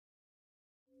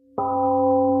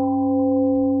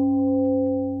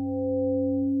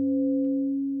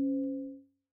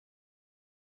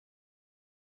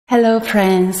Hello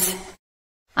friends,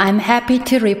 I'm happy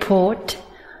to report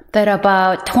that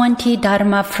about 20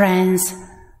 Dharma friends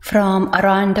from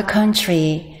around the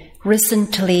country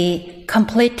recently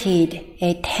completed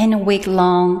a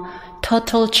 10-week-long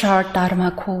Total Chart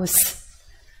Dharma course.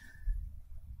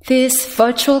 This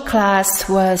virtual class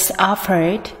was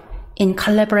offered in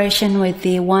collaboration with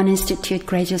the One Institute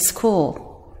Graduate School.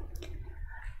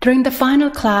 During the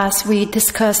final class, we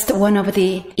discussed one of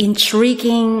the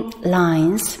intriguing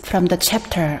lines from the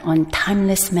chapter on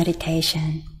timeless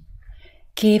meditation.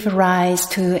 Give rise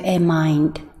to a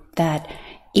mind that,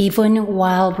 even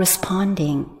while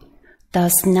responding,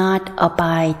 does not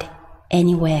abide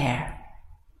anywhere.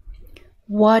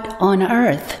 What on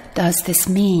earth does this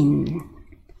mean?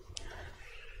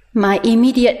 My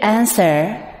immediate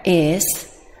answer is,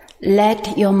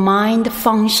 let your mind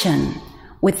function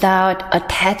without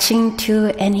attaching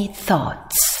to any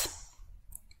thoughts.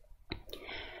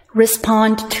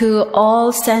 Respond to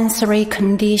all sensory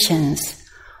conditions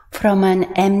from an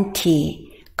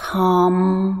empty,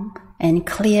 calm, and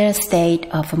clear state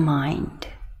of mind.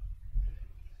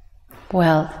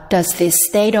 Well, does this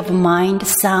state of mind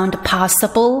sound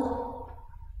possible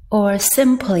or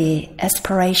simply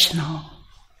aspirational?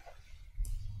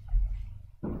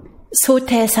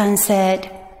 Sotaesan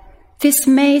said, "This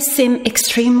may seem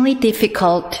extremely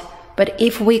difficult, but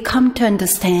if we come to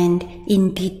understand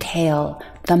in detail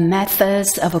the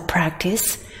methods of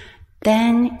practice,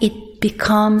 then it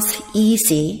becomes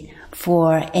easy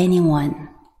for anyone."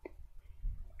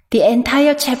 The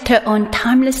entire chapter on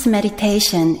timeless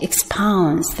meditation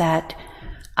expounds that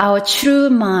our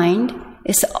true mind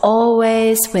is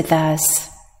always with us.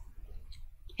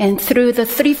 And through the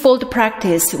threefold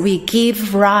practice, we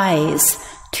give rise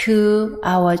to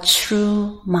our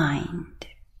true mind.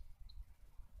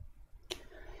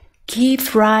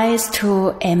 Give rise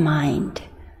to a mind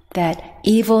that,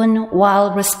 even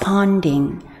while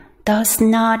responding, does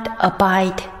not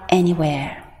abide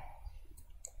anywhere.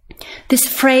 This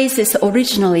phrase is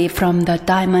originally from the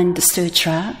Diamond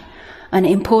Sutra, an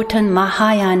important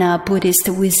Mahayana Buddhist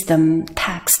wisdom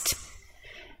text.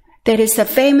 There is a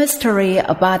famous story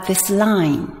about this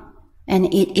line, and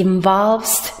it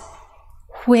involves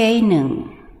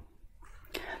Huineng,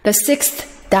 the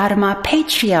sixth Dharma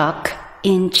patriarch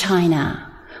in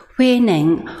China.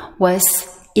 Huineng was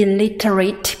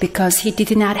illiterate because he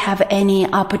did not have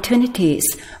any opportunities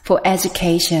for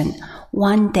education.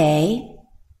 One day,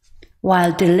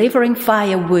 while delivering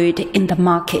firewood in the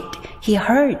market, he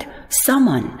heard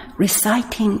someone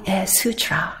reciting a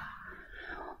sutra.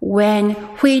 When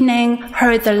Huineng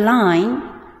heard the line,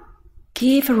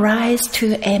 "Give rise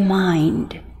to a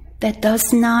mind that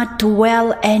does not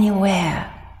dwell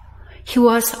anywhere," he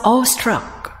was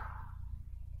awestruck.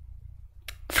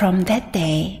 From that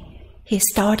day, he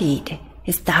started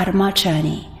his Dharma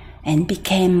journey and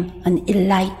became an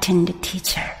enlightened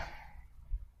teacher.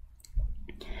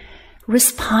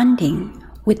 Responding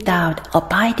without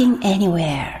abiding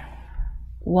anywhere.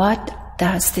 What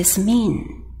does this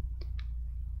mean?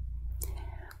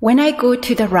 When I go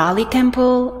to the Raleigh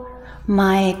Temple,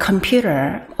 my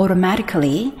computer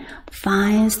automatically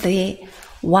finds the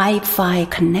Wi-Fi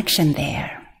connection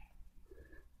there.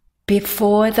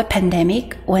 Before the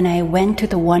pandemic, when I went to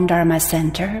the One Dharma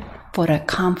Center for a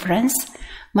conference,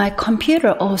 my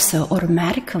computer also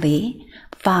automatically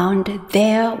found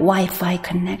their Wi-Fi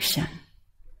connection.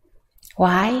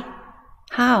 Why?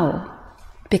 How?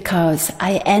 Because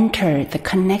I entered the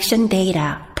connection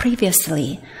data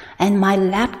previously, and my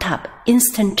laptop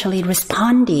instantly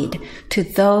responded to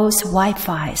those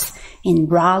Wi-Fis in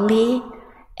Raleigh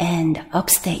and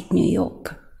upstate New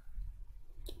York.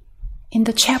 In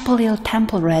the Chapel Hill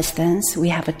Temple residence, we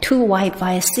have 2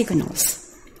 Wi-Fi signals.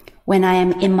 When I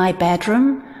am in my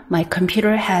bedroom, my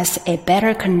computer has a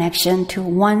better connection to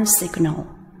one signal.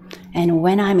 And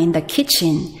when I'm in the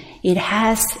kitchen, it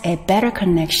has a better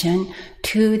connection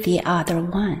to the other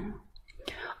one.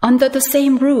 Under the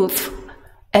same roof,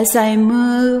 as I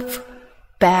move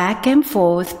back and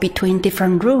forth between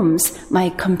different rooms, my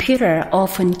computer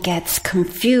often gets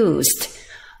confused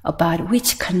about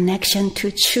which connection to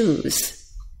choose.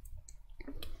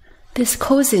 This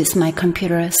causes my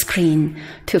computer screen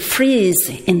to freeze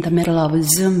in the middle of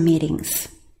Zoom meetings.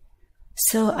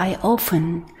 So I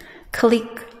often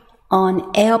click on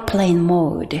airplane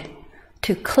mode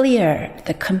to clear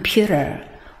the computer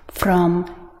from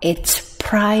its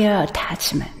prior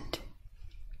attachment.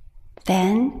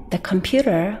 Then the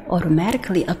computer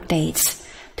automatically updates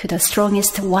to the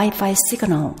strongest Wi-Fi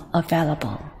signal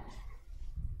available.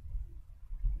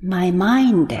 My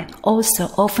mind also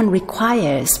often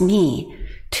requires me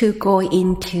to go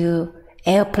into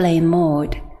airplane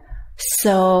mode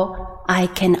so I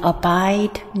can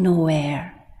abide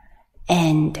nowhere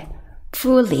and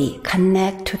fully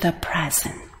connect to the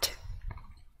present.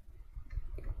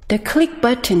 The click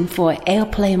button for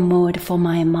airplane mode for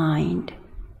my mind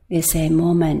is a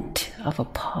moment of a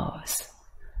pause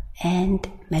and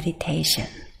meditation.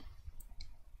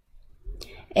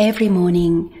 Every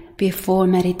morning before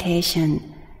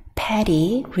meditation,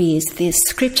 Patty reads this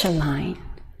scripture line: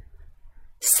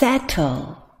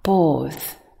 settle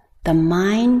both the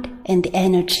mind and the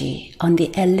energy on the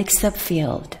elixir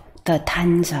field, the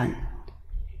Tanzan,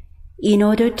 in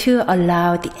order to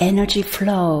allow the energy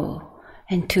flow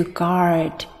and to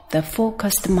guard the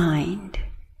focused mind.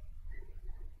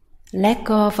 Let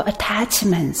go of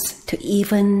attachments to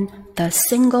even the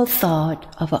single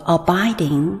thought of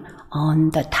abiding on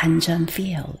the Tanzan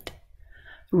field,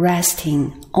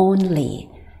 resting only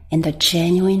in the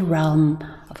genuine realm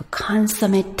of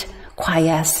consummate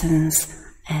quiescence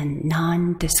and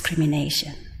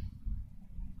non-discrimination.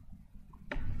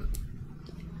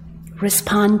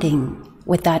 Responding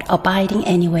without abiding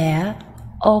anywhere,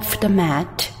 off the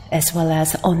mat as well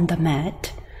as on the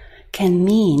mat, can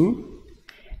mean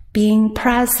being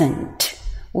present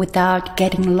without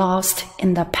getting lost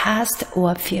in the past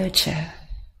or future.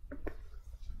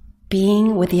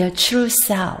 Being with your true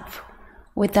self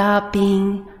without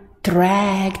being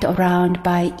dragged around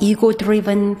by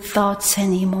ego-driven thoughts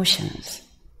and emotions.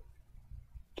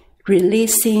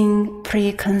 Releasing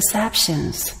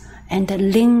preconceptions and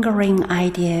lingering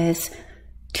ideas,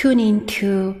 tuning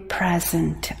to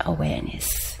present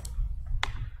awareness.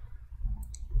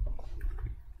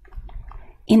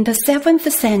 In the 7th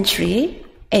century,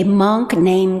 a monk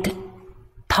named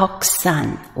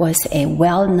Toksan was a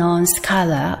well-known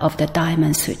scholar of the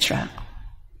Diamond Sutra.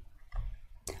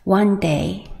 One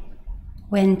day,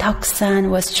 when Toksan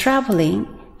was traveling,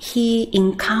 he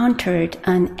encountered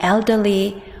an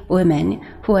elderly woman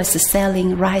who was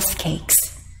selling rice cakes.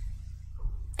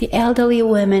 The elderly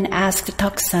woman asked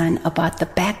Toksan about the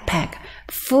backpack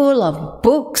full of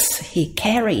books he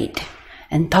carried,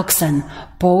 and Toksan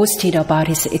boasted about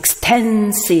his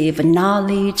extensive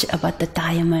knowledge about the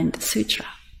Diamond Sutra.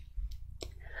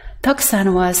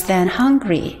 Toksan was then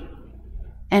hungry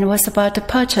and was about to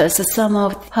purchase some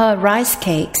of her rice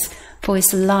cakes for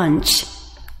his lunch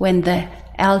when the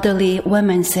elderly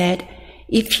woman said,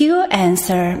 "If you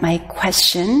answer my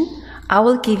question, I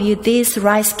will give you these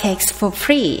rice cakes for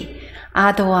free.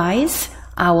 Otherwise,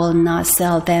 I will not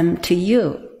sell them to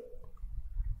you."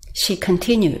 She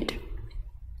continued,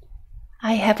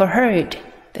 "I have heard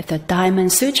that the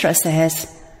Diamond Sutra says,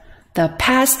 the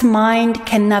past mind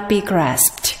cannot be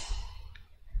grasped.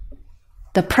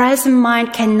 The present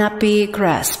mind cannot be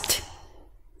grasped.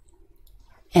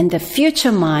 And the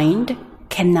future mind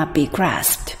cannot be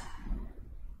grasped.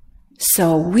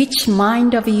 So which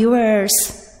mind of yours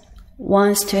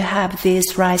wants to have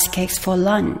these rice cakes for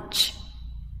lunch?"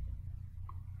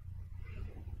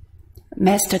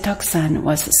 Master Toksan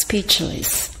was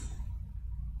speechless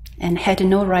and had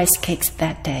no rice cakes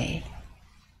that day.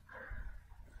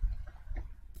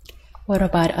 What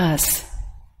about us?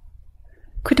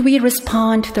 Could we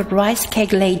respond to the rice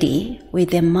cake lady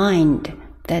with a mind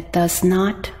that does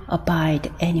not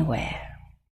abide anywhere?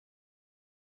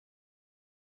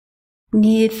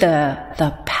 Neither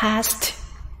the past,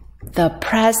 the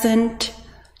present,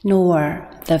 nor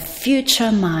the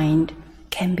future mind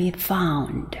can be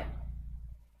found.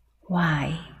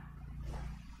 Why?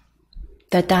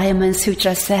 The Diamond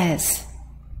Sutra says,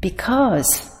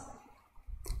 because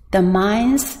the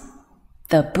minds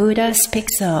the Buddha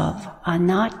speaks of are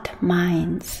not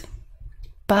minds,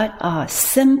 but are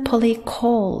simply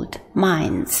called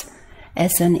minds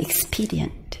as an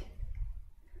expedient.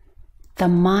 The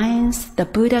minds the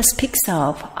Buddha speaks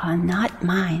of are not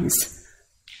minds,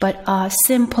 but are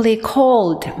simply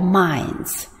called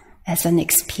minds as an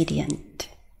expedient.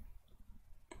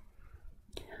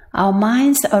 Our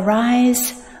minds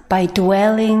arise by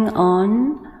dwelling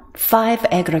on 5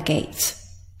 aggregates: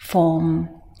 form,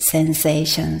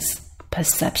 sensations,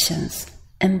 perceptions,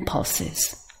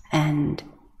 impulses, and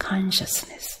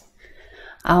consciousness.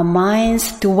 Our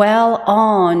minds dwell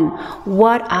on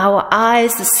what our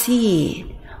eyes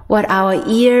see, what our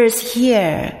ears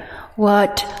hear,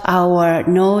 what our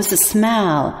nose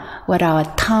smell, what our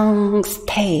tongues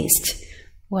taste,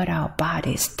 what our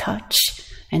bodies touch,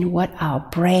 and what our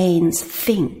brains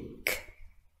think.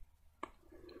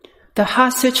 The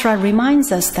Heart Sutra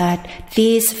reminds us that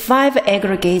these 5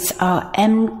 aggregates are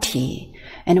empty,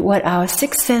 and what our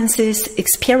 6 senses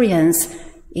experience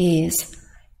is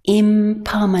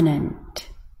impermanent.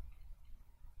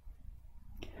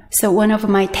 So one of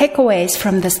my takeaways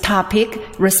from this topic,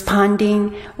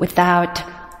 responding without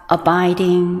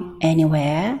abiding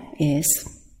anywhere, is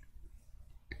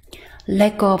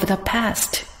let go of the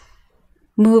past.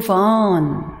 Move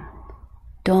on.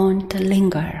 Don't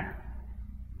linger.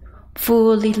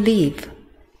 Fully live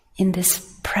in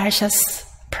this precious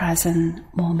present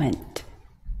moment.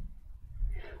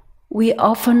 We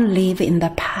often live in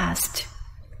the past.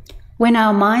 When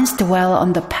our minds dwell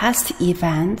on the past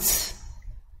events,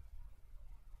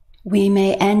 we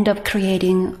may end up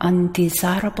creating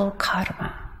undesirable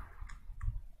karma.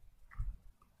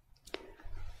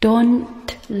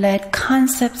 Don't let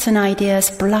concepts and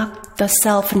ideas block the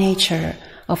self-nature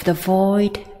of the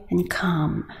void and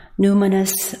calm,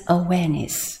 numinous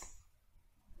awareness.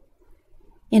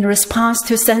 In response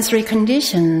to sensory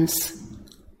conditions,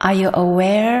 are you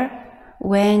aware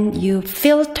when you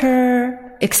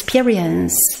filter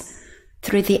experience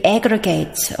through the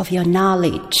aggregates of your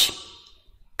knowledge,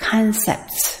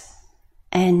 concepts,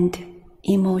 and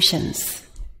emotions?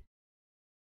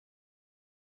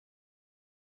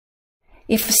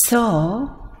 If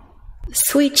so,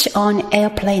 switch on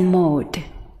airplane mode.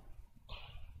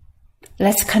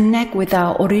 Let's connect with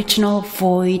our original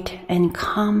void and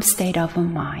calm state of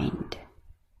mind.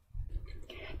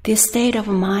 This state of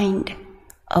mind,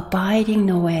 abiding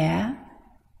nowhere,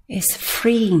 is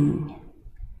freeing.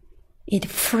 It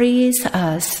frees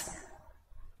us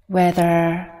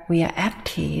whether we are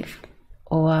active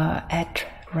or at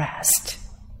rest.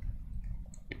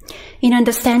 In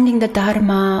understanding the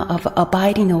Dharma of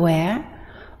abiding nowhere,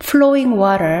 flowing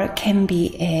water can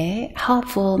be a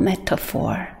helpful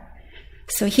metaphor.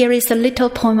 So here is a little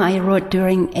poem I wrote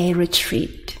during a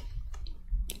retreat.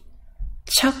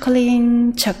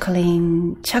 Chuckling,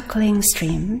 chuckling, chuckling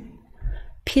stream,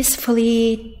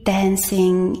 peacefully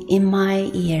dancing in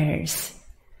my ears.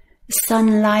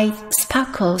 Sunlight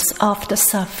sparkles off the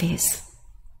surface.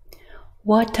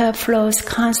 Water flows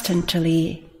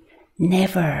constantly,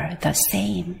 never the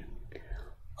same.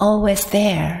 Always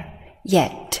there,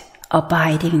 yet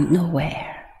abiding nowhere.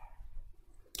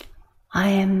 I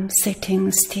am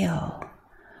sitting still,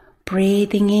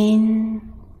 breathing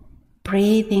in,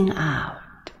 breathing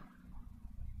out.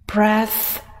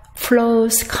 Breath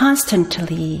flows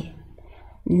constantly,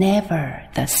 never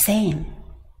the same.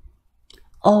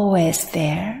 Always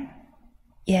there,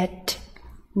 yet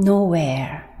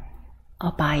nowhere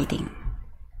abiding.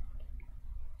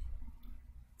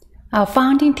 Our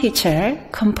founding teacher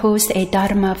composed a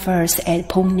Dharma verse at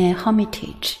Bongnae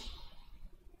Hermitage.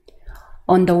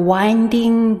 On the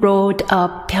winding road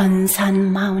up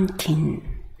Pyeonsan Mountain,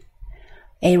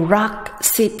 a rock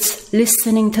sits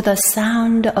listening to the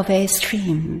sound of a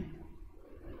stream.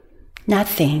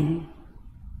 Nothing,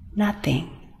 nothing,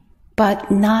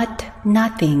 but not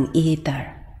nothing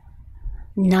either.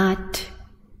 Not,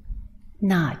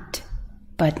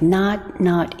 but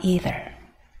not either.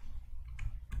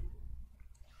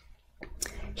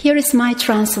 Here is my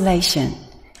translation.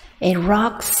 A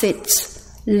rock sits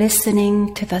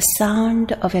listening to the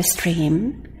sound of a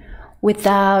stream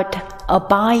without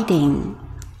abiding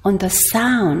on the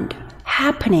sound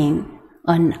happening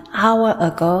an hour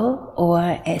ago or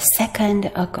a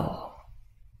second ago,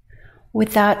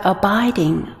 without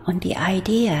abiding on the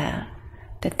idea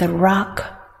that the rock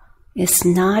is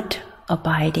not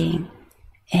abiding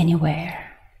anywhere.